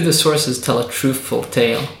the sources tell a truthful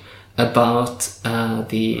tale about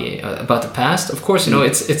the past? Of course,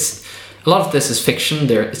 it's a lot of this is fiction,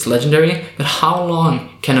 it's legendary, but how long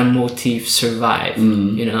can a motif survive,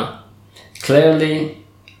 you know? Clearly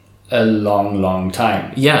a long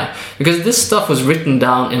time. Yeah, because this stuff was written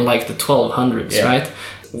down in like the 1200s, right?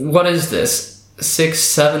 What is this? 600,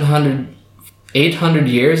 700, 800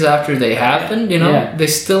 years after they happened, you know? Yeah. They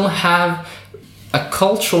still have a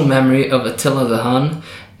cultural memory of Attila the Hun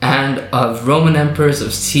and of Roman emperors,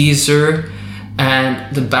 of Caesar,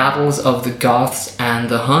 and the battles of the Goths and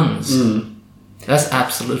the Huns. That's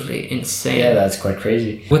absolutely insane. Yeah, that's quite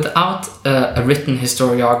crazy. Without a written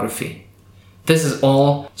historiography, this is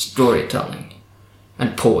all storytelling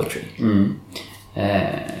and poetry.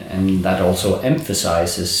 And that also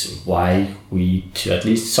emphasizes why we, to at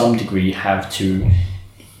least some degree, have to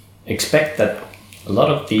expect that a lot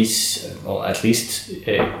of these, or at least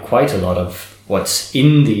quite a lot of what's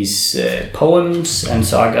in these poems and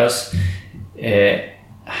sagas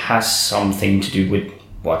has something to do with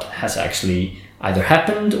what has actually either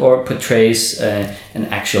happened or portrays an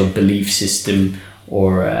actual belief system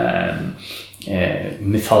or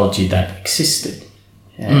mythology that existed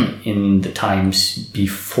in the times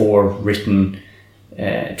before written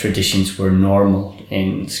traditions were normal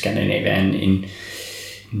in Scandinavia. And in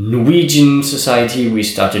Norwegian society, we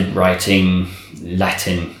started writing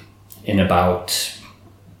Latin in about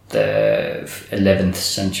the 11th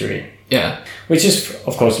century. Yeah. Which is,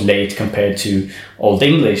 of course, late compared to Old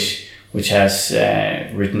English, which has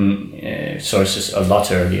written sources a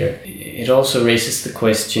lot earlier. It also raises the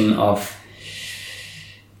question of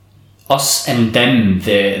us and them,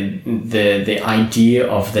 the idea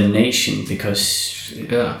of the nation, because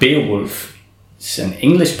Beowulf is an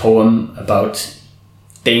English poem about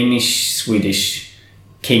Danish, Swedish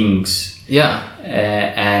kings. Yeah.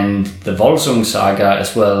 And the Volsung saga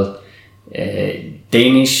as well,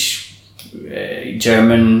 Danish,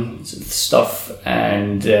 German stuff,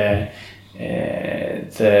 and the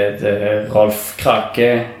Rolf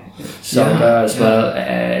Krake saga as well,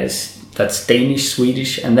 as that's Danish,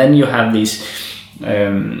 Swedish, and then you have these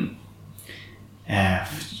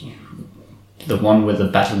the one with the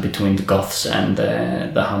battle between the Goths and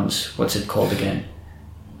the Huns. What's it called again?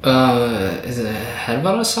 Is it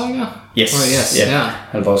Helvara saga? Yes. Oh, yes. Yeah.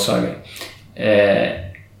 Helvara saga,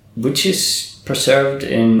 which is preserved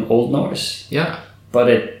in Old Norse. Yeah. But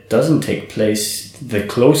it doesn't take place. The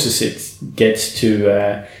closest it gets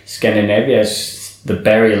to Scandinavia is the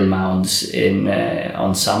burial mounds in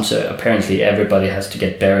on Samsø. Apparently, everybody has to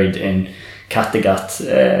get buried in Kattegat.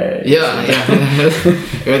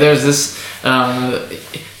 There's this.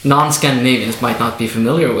 Non-Scandinavians might not be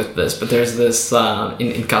familiar with this, but there's this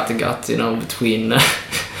in Kattegat, you know, between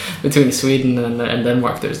between Sweden and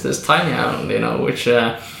Denmark. There's this tiny island, you know, which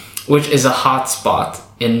is a hot spot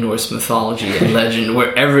in Norse mythology and legend,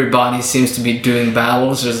 where everybody seems to be doing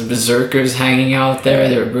battles. There's berserkers hanging out there.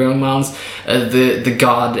 There are burial mounds. The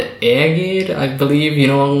god Aegir, I believe, you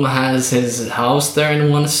know, has his house there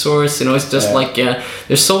in one source. You know, it's just like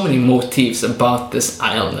there's so many motifs about this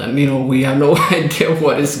island, and you know, we have no idea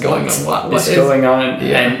what is going on. What is going on?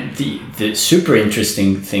 Yeah. And the super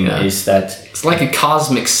interesting thing is that it's like a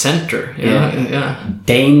cosmic center. You know? Yeah.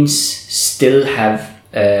 Danes still have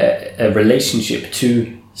a relationship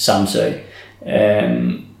to Samsø,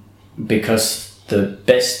 because the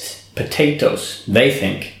best potatoes, they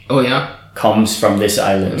think, comes from this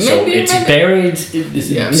island. So it's buried.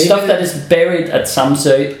 Stuff that is buried at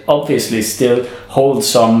Samsø obviously still holds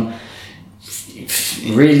some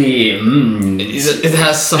really. It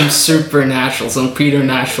has some supernatural, some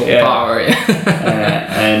preternatural power.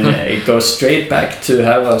 And it goes straight back to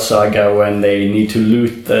Helvara saga when they need to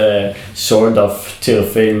loot the sword of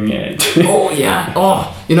Tilfing.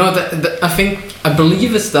 You know, I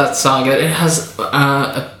believe it's that saga. It has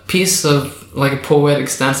a piece of like a poetic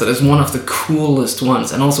stance that is one of the coolest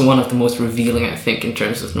ones, and also one of the most revealing, I think, in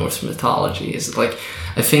terms of Norse mythology. Is like,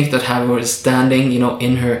 I think that Halvor is standing, you know,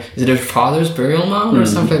 in her father's burial mound or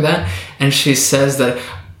something like that, and she says that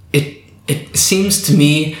it seems to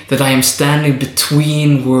me that I am standing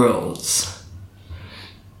between worlds.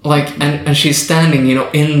 Like, and she's standing, you know,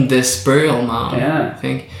 in this burial mound, I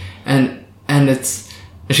think, and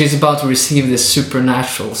she's about to receive this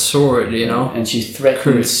supernatural sword, you know, and she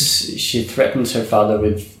threatens her father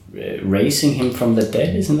with raising him from the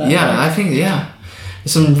dead, isn't that? Yeah, right? I think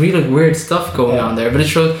there's some really weird stuff going on there, but it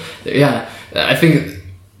shows. I think,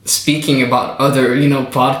 speaking about other, you know,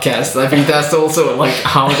 podcasts, I think that's also like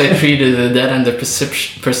how they treated the dead and the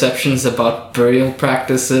perceptions about burial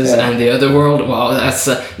practices and the other world. Wow, that's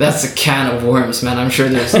a can of worms, man. I'm sure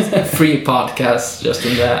there's 3 podcasts just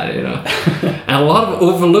in that, you know, and a lot of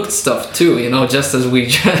overlooked stuff too, you know, just as we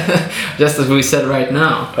said right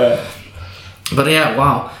now. But yeah,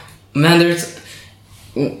 wow, man. There's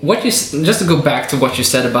what you just to go back to what you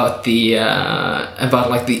said about the about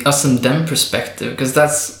like the us and them perspective, because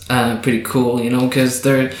that's pretty cool, you know. Because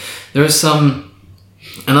there's some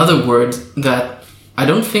another word that I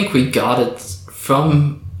don't think we got it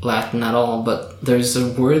from Latin at all, but there's a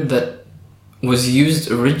word that was used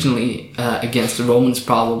originally against the Romans,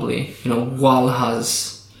 probably, you know,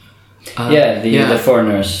 Walhas. The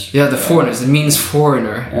foreigners. Yeah, the foreigners. It means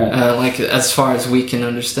foreigner, like as far as we can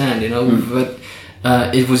understand, you know. But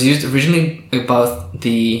it was used originally about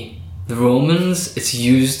the Romans. It's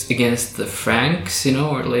used against the Franks, you know,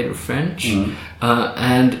 or later French,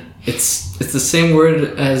 and it's the same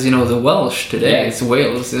word as, you know, the Welsh today. Yeah. It's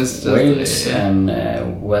Wales. It's Wales and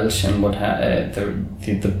Welsh and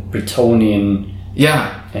the Bretonian.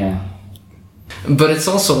 Yeah. Yeah. But it's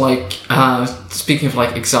also like, speaking of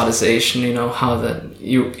like exoticization, you know, how that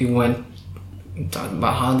you went talking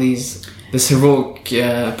about how this heroic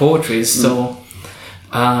poetry is so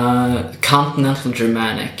continental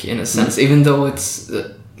Germanic in a sense, even though it's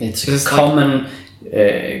common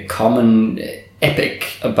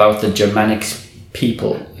epic about the Germanic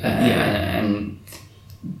people, and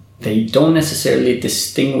they don't necessarily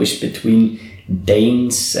distinguish between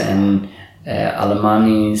Danes and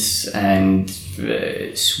Alemanis and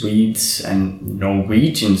Swedes, and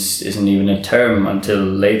Norwegians isn't even a term until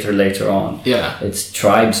later on. Yeah, it's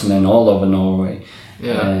tribesmen all over Norway.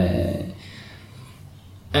 Yeah,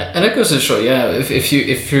 and it goes to show,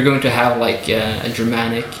 if you're going to have like a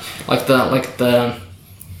Germanic, like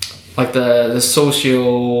the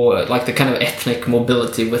socio, like the kind of ethnic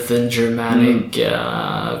mobility within Germanic,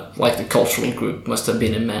 like the cultural group must have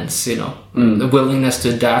been immense, you know. The willingness to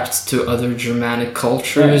adapt to other Germanic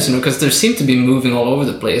cultures, you know, because they seem to be moving all over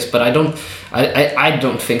the place, but I don't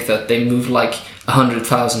think that they move like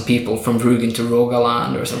 100,000 people from Rügen to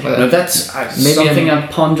Rogaland or something like that. No, that's something I've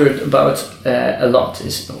pondered about a lot,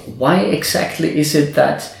 is why exactly is it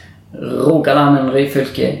that Rogaland and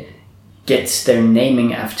Rifylke gets their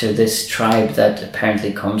naming after this tribe that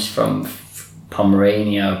apparently comes from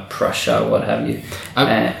Pomerania, Prussia, what have you.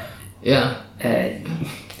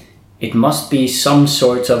 It must be some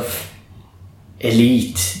sort of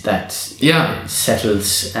elite that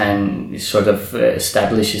settles and sort of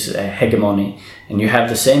establishes a hegemony. And you have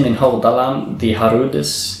the same in Hordaland, the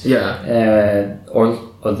Harudes.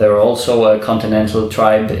 Or they're also a continental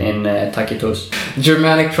tribe in Tacitus.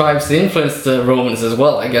 Germanic tribes, they influenced the Romans as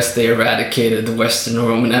well. I guess they eradicated the Western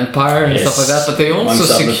Roman Empire and stuff like that. But they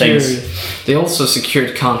also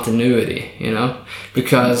secured continuity, you know,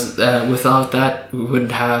 because without that we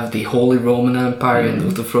wouldn't have the Holy Roman Empire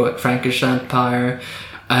and the Frankish Empire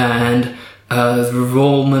and the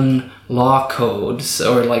Roman law codes,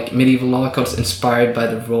 or like medieval law codes inspired by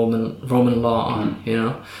the Roman law, you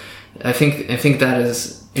know. I think that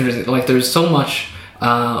is interesting. Like, there's so much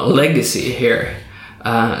legacy here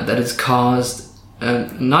that is caused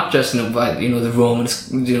not just, you know, by, you know, the Romans,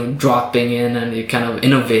 you know, dropping in and kind of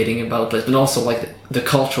innovating about this, but also like the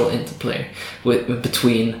cultural interplay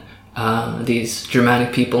between these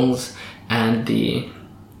Germanic peoples and the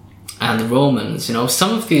Romans. You know,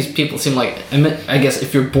 some of these people seem like, I guess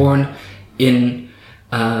if you're born in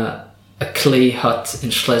a clay hut in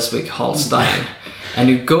Schleswig-Holstein. And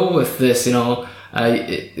you go with this, you know,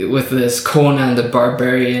 with this Conan the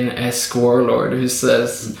Barbarian-esque warlord who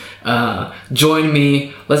says, join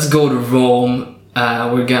me, let's go to Rome,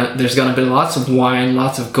 there's gonna be lots of wine,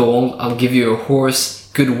 lots of gold, I'll give you a horse,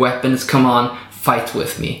 good weapons, come on, fight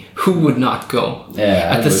with me. Who would not go?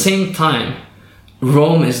 At the same time,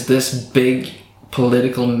 Rome is this big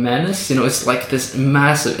political menace, you know, it's like this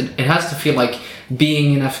massive, it has to feel like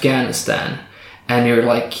being in Afghanistan, and you're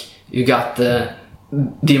like, you got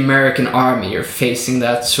the American army, you're facing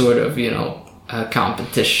that sort of, you know,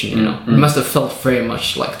 competition, you know. It must have felt very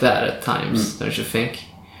much like that at times, don't you think?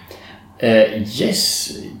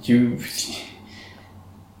 Yes, you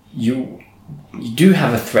do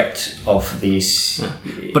have a threat of these,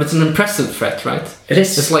 but it's an impressive threat, right? It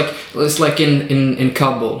is. It's like in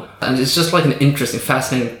Kabul, and it's just like an interesting,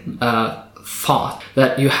 fascinating thought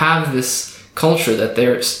that you have this culture that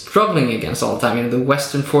they're struggling against all the time. You know, the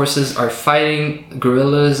Western forces are fighting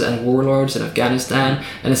guerrillas and warlords in Afghanistan,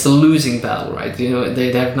 and it's a losing battle, right? You know,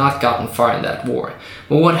 they have not gotten far in that war.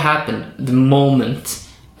 Well, what happened the moment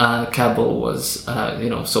Kabul was, you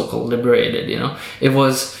know, so-called liberated? You know, it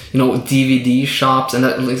was, you know, DVD shops and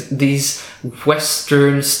these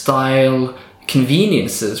Western-style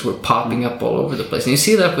conveniences were popping up all over the place. And you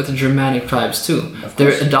see that with the Germanic tribes too.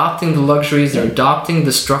 They're adopting the luxuries, they're adopting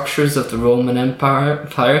the structures of the Roman Empire,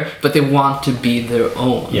 but they want to be their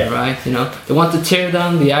own, right? You know, they want to tear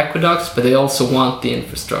down the aqueducts, but they also want the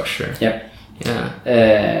infrastructure. Yep. Yeah.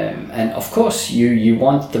 And of course, you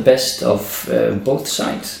want the best of both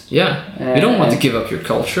sides. Yeah. You don't want to give up your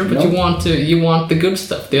culture, but you want the good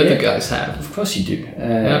stuff the other guys have. Of course you do.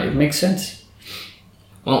 It makes sense.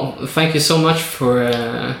 Well, thank you so much for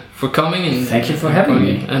coming, and thank you for having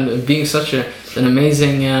me and being such an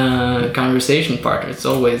amazing conversation partner. It's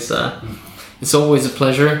always a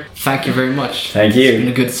pleasure. Thank you very much. Thank you. It's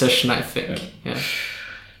been a good session, I think. Yeah.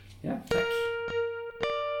 Thanks.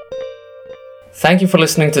 Thank you for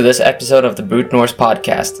listening to this episode of the Brute Norse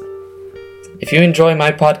podcast. If you enjoy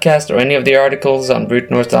my podcast or any of the articles on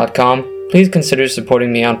brutenorse.com, please consider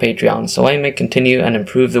supporting me on Patreon so I may continue and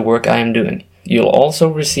improve the work I am doing. You'll also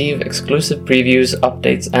receive exclusive previews,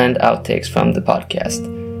 updates, and outtakes from the podcast.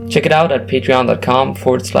 Check it out at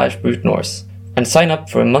patreon.com/Brute Norse and sign up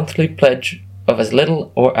for a monthly pledge of as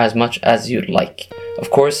little or as much as you'd like. Of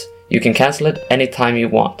course, you can cancel it anytime you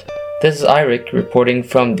want. This is Eirik reporting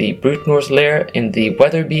from the Brute Norse lair in the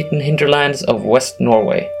weather-beaten hinterlands of West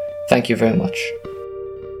Norway. Thank you very much.